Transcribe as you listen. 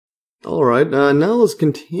Alright, now let's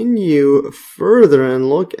continue further and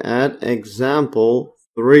look at example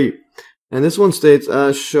 3. And this one states,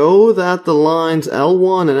 show that the lines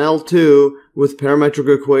L1 and L2 with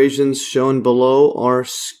parametric equations shown below are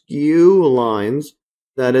skew lines.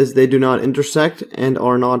 That is, they do not intersect and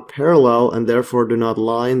are not parallel and therefore do not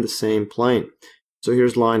lie in the same plane. So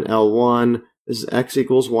here's line L1. This is x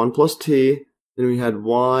equals 1 plus t. Then we had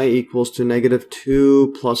y equals to negative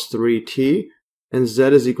 2 plus 3t. And z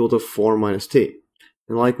is equal to 4 minus t.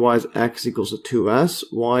 And likewise, x equals to 2s,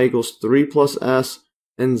 y equals 3 plus s,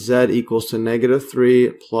 and z equals to negative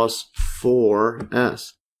 3 plus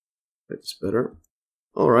 4s. That's better.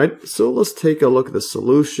 Alright, so let's take a look at the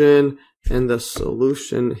solution. And the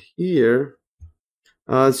solution here,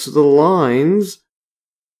 so the lines,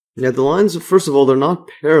 first of all, they're not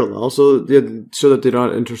parallel, so they show that they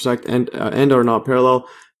don't intersect and are not parallel.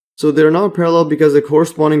 So they're not parallel because the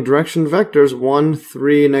corresponding direction vectors 1,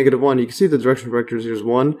 3, negative 1. You can see the direction vectors here is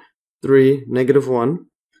 1, 3, negative 1,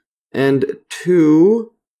 and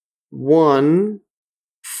 2, 1,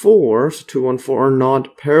 4. So 2, 1, 4 are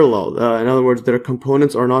not parallel. In other words, their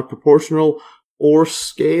components are not proportional or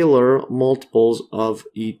scalar multiples of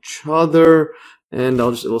each other. And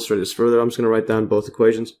I'll just illustrate this further. I'm just going to write down both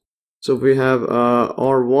equations. So if we have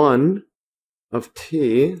R1 of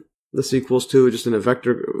t, this equals to, just in a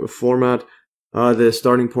vector format, the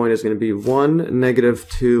starting point is going to be 1, negative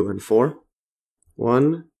 2, and 4.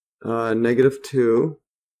 1, negative 2,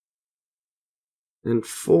 and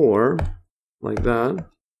 4, like that.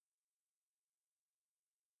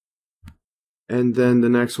 And then the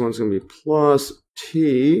next one's going to be plus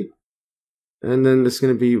t, and then this is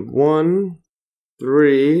going to be 1,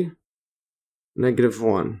 3, negative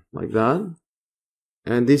 1, like that.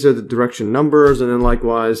 And these are the direction numbers, and then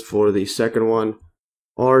likewise for the second one,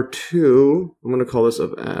 R2, I'm going to call this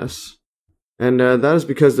of S. And that is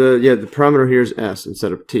because the parameter here is S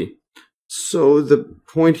instead of T. So the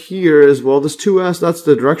point here is, well, this 2S, that's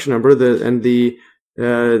the direction number, and the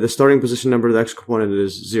starting position number of the x component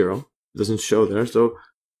is 0. It doesn't show there, so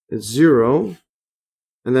it's 0.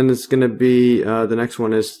 And then it's going to be, the next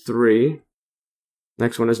one is 3.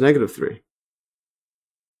 Next one is negative 3.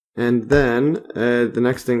 And then the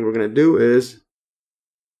next thing we're going to do is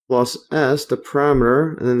plus s, the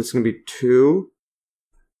parameter, and then it's going to be 2,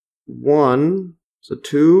 1, so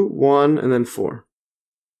 2, 1, and then 4.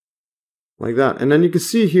 Like that. And then you can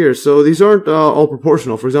see here, so these aren't all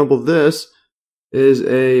proportional. For example, this is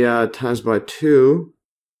a times by 2.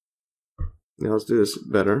 Now let's do this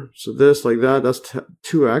better. So this, like that, that's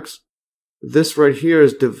 2x. This right here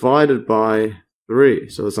is divided by 3,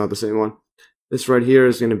 so it's not the same one. This right here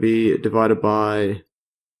is going to be divided by,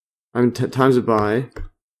 times it by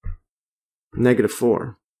negative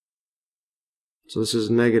 4. So this is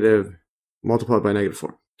negative multiplied by negative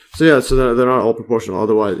 4. So yeah, so they're not all proportional.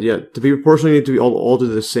 Otherwise, yeah, to be proportional, you need to be all do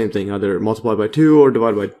the same thing, either multiplied by 2 or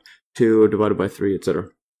divided by 2 or divided by 3, etc.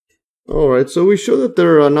 Alright, so we show that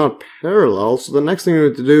they're not parallel. So the next thing we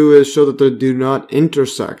have to do is show that they do not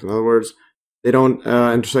intersect. In other words, they don't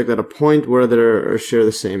intersect at a point where they share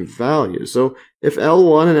the same value. So if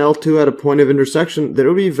L1 and L2 had a point of intersection, there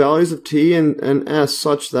will be values of t and s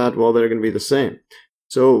such that, well, they're going to be the same.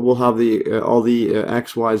 So we'll have all the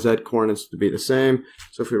x, y, z coordinates to be the same.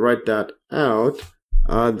 So if we write that out,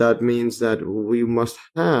 that means that we must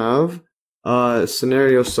have a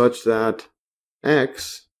scenario such that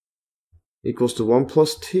x equals to 1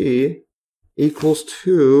 plus t equals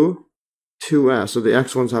to 2s. So the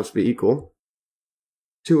x ones have to be equal.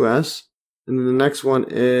 2s, and then the next one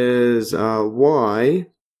is y,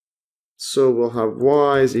 so we'll have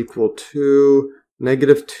y is equal to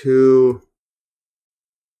negative 2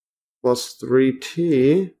 plus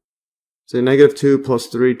 3t, so negative 2 plus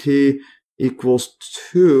 3t equals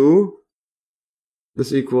 2,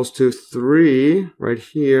 this equals to 3 right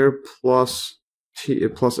here plus t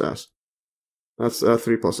plus s, that's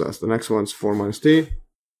 3 plus s. The next one's 4 minus t,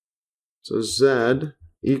 so z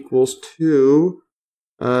equals to,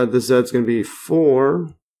 the z is going to be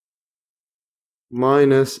 4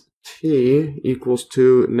 minus t equals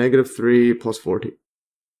to negative 3 plus 4t.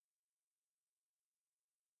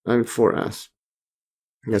 4s.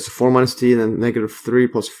 Yeah, so 4 minus t and then negative 3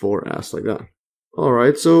 plus 4s, like that.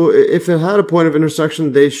 Alright, so if it had a point of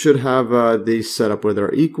intersection, they should have these set up where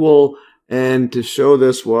they're equal. And to show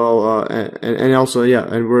this, well, and also, yeah,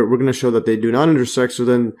 and we're going to show that they do not intersect, so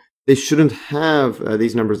then they shouldn't have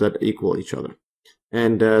these numbers that equal each other.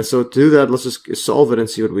 And so to do that, let's just solve it and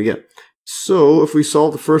see what we get. So if we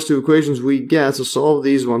solve the first two equations, we get, so solve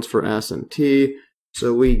these ones for s and t.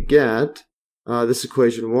 So we get this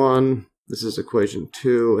equation 1, this is equation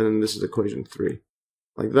 2, and then this is equation 3.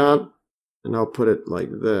 like that. And I'll put it like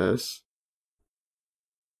this.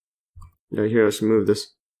 Here, let's move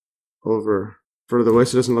this over further away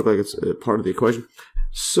so it doesn't look like it's part of the equation.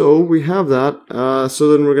 So we have that.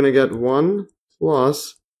 So then we're going to get 1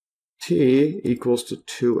 plus t equals to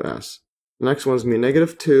 2s. The next one's going to be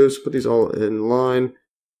negative 2, so put these all in line.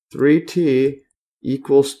 3t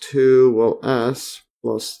equals to, well, s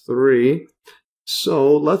plus 3.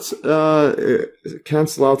 So let's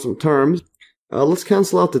cancel out some terms. Let's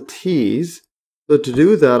cancel out the t's. So to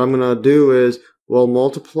do that, I'm going to do is, well,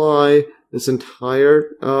 multiply this entire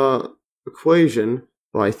equation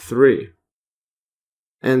by 3.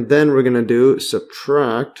 And then we're going to do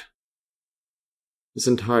subtract this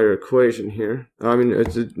entire equation here. I mean,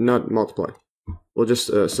 it's not multiply. We'll just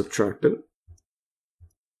subtract it.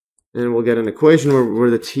 And we'll get an equation where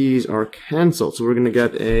the t's are cancelled. So we're going to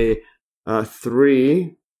get a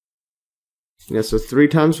 3. Yeah, so 3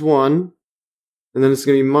 times 1. And then it's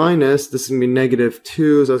going to be minus, this is going to be negative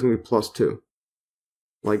 2, so that's going to be plus 2.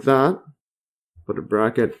 Like that. Put a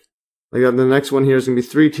bracket. Like that. The next one here is going to be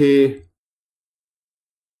 3t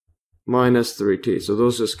minus 3t. So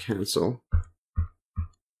those just cancel.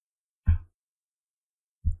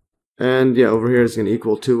 And yeah, over here it's going to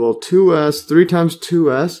equal to, well, 2s, 3 times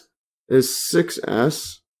 2s is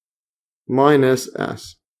 6s minus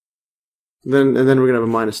s. And then we're going to have a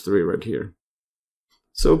minus 3 right here.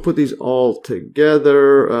 So put these all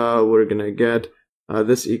together, we're going to get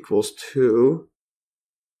this equals to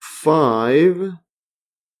 5.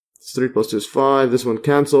 3 plus 2 is 5. This one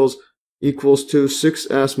cancels. Equals to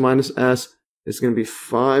 6s minus s is going to be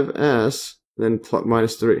 5s, then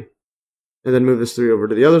minus 3. And then move this 3 over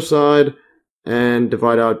to the other side and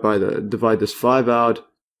divide this 5 out,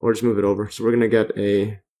 or just move it over. So we're going to get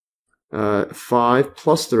a 5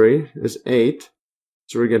 plus 3 is 8.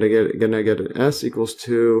 So we're going to get an s equals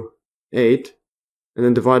to 8. And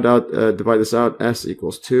then divide this out, s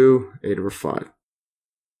equals to 8 over 5.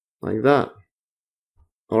 Like that.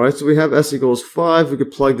 Alright, so we have s equals 5. We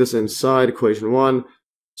could plug this inside equation 1.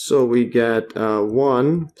 So we get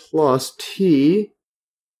 1 plus t.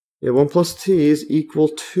 Yeah, 1 plus t is equal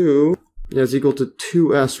to, yeah, it's equal to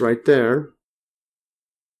 2s right there.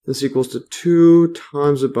 This equals to 2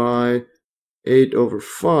 times it by 8 over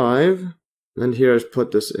 5. And here I've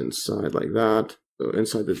put this inside like that. So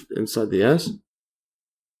inside the s.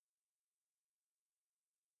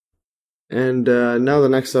 And now the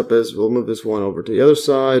next step is we'll move this 1 over to the other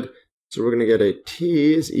side. So we're going to get a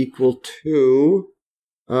t is equal to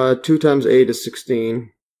 2 times 8 is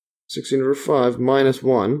 16. 16 over 5 minus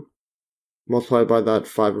 1. Multiply by that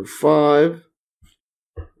 5 over 5.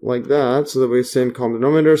 Like that. So that we have the same common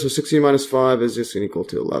denominator. So 16 minus 5 is just going to equal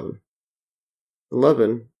to 11.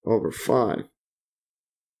 11 over 5.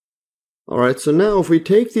 Alright, so now if we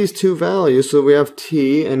take these two values, so we have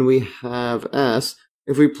t and we have s.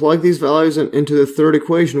 If we plug these values into the third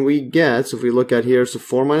equation, we get, so if we look at here, so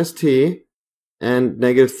 4 minus t and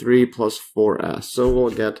negative 3 plus 4s. So we'll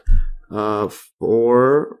get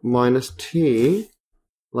 4 minus t,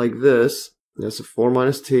 like this. Yeah, so 4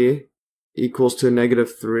 minus t equals to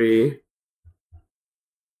negative 3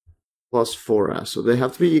 plus 4s. So they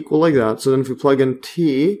have to be equal like that. So then if we plug in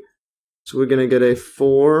t, so we're going to get a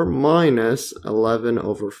 4 minus 11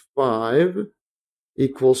 over 5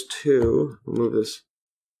 equals to, we'll move this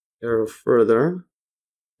arrow further,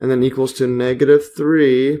 and then equals to negative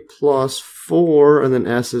 3 plus 4, and then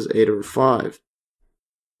s is 8 over 5.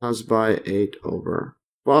 Times by 8 over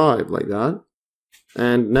 5, like that.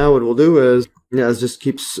 And now what we'll do is, yeah, let's just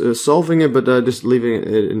keep solving it, but just leaving it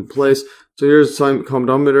in place. So here's some common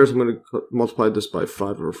denominators. I'm going to multiply this by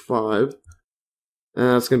 5 over 5. And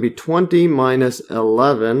that's going to be 20 minus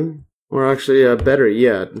 11. Or actually, better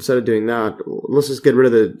yet, instead of doing that, let's just get rid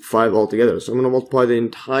of the 5 altogether. So I'm going to multiply the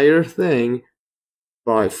entire thing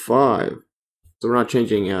by 5. So we're not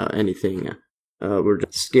changing anything. We're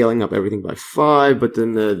just scaling up everything by 5, but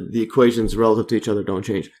then the equations relative to each other don't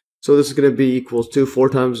change. So this is going to be equals to 4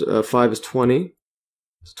 times 5 is 20.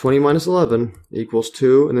 So 20 minus 11 equals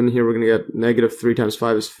 2. And then here we're going to get negative 3 times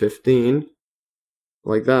 5 is 15.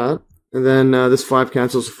 Like that. And then this 5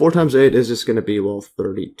 cancels. 4 times 8 is just going to be, well,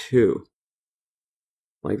 32.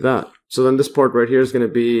 Like that. So then this part right here is going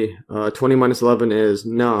to be 20 minus 11 is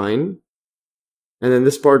 9. And then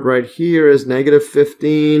this part right here is negative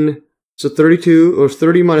 15. So 32, or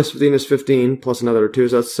 30 minus 15 is 15, plus another 2,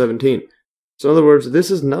 so that's 17. So in other words,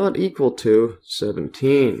 this is not equal to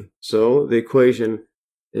 17. So the equation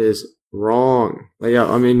is wrong. Yeah,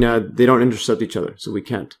 I mean, they don't intercept each other, so we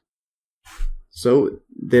can't. So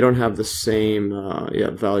they don't have the same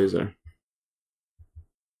values there.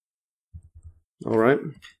 All right.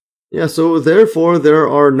 Yeah, so therefore there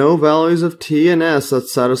are no values of t and s that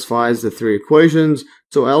satisfies the three equations,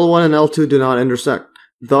 so L1 and L2 do not intersect.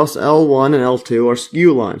 Thus L1 and L2 are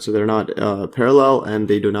skew lines, so they're not parallel and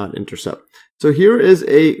they do not intercept. So here is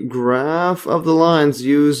a graph of the lines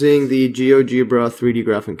using the GeoGebra 3D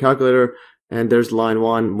graphing calculator, and there's line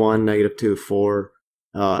 1, 1, negative 2, 4,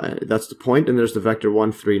 that's the point, and there's the vector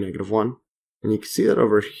 1, 3, negative 1. And you can see that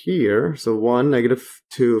over here, so 1, negative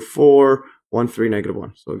 2, 4, 1, 3, negative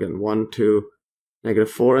 1. So again, 1, 2,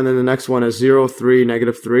 negative 4. And then the next one is 0, 3,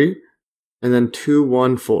 negative 3. And then 2,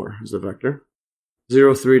 1, 4 is the vector.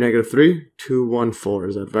 0, 3, negative 3. 2, 1, 4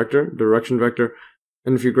 is that vector, direction vector.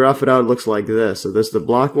 And if you graph it out, it looks like this. So the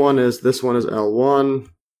black one is, this one is L1.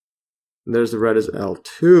 And there's the red is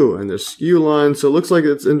L2. And there's skew lines. So it looks like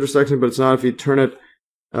it's intersection, but it's not. If you turn it,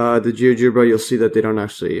 the GeoGebra, you'll see that they don't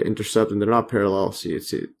actually intercept and they're not parallel. See,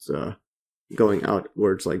 it's going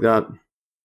outwards like that.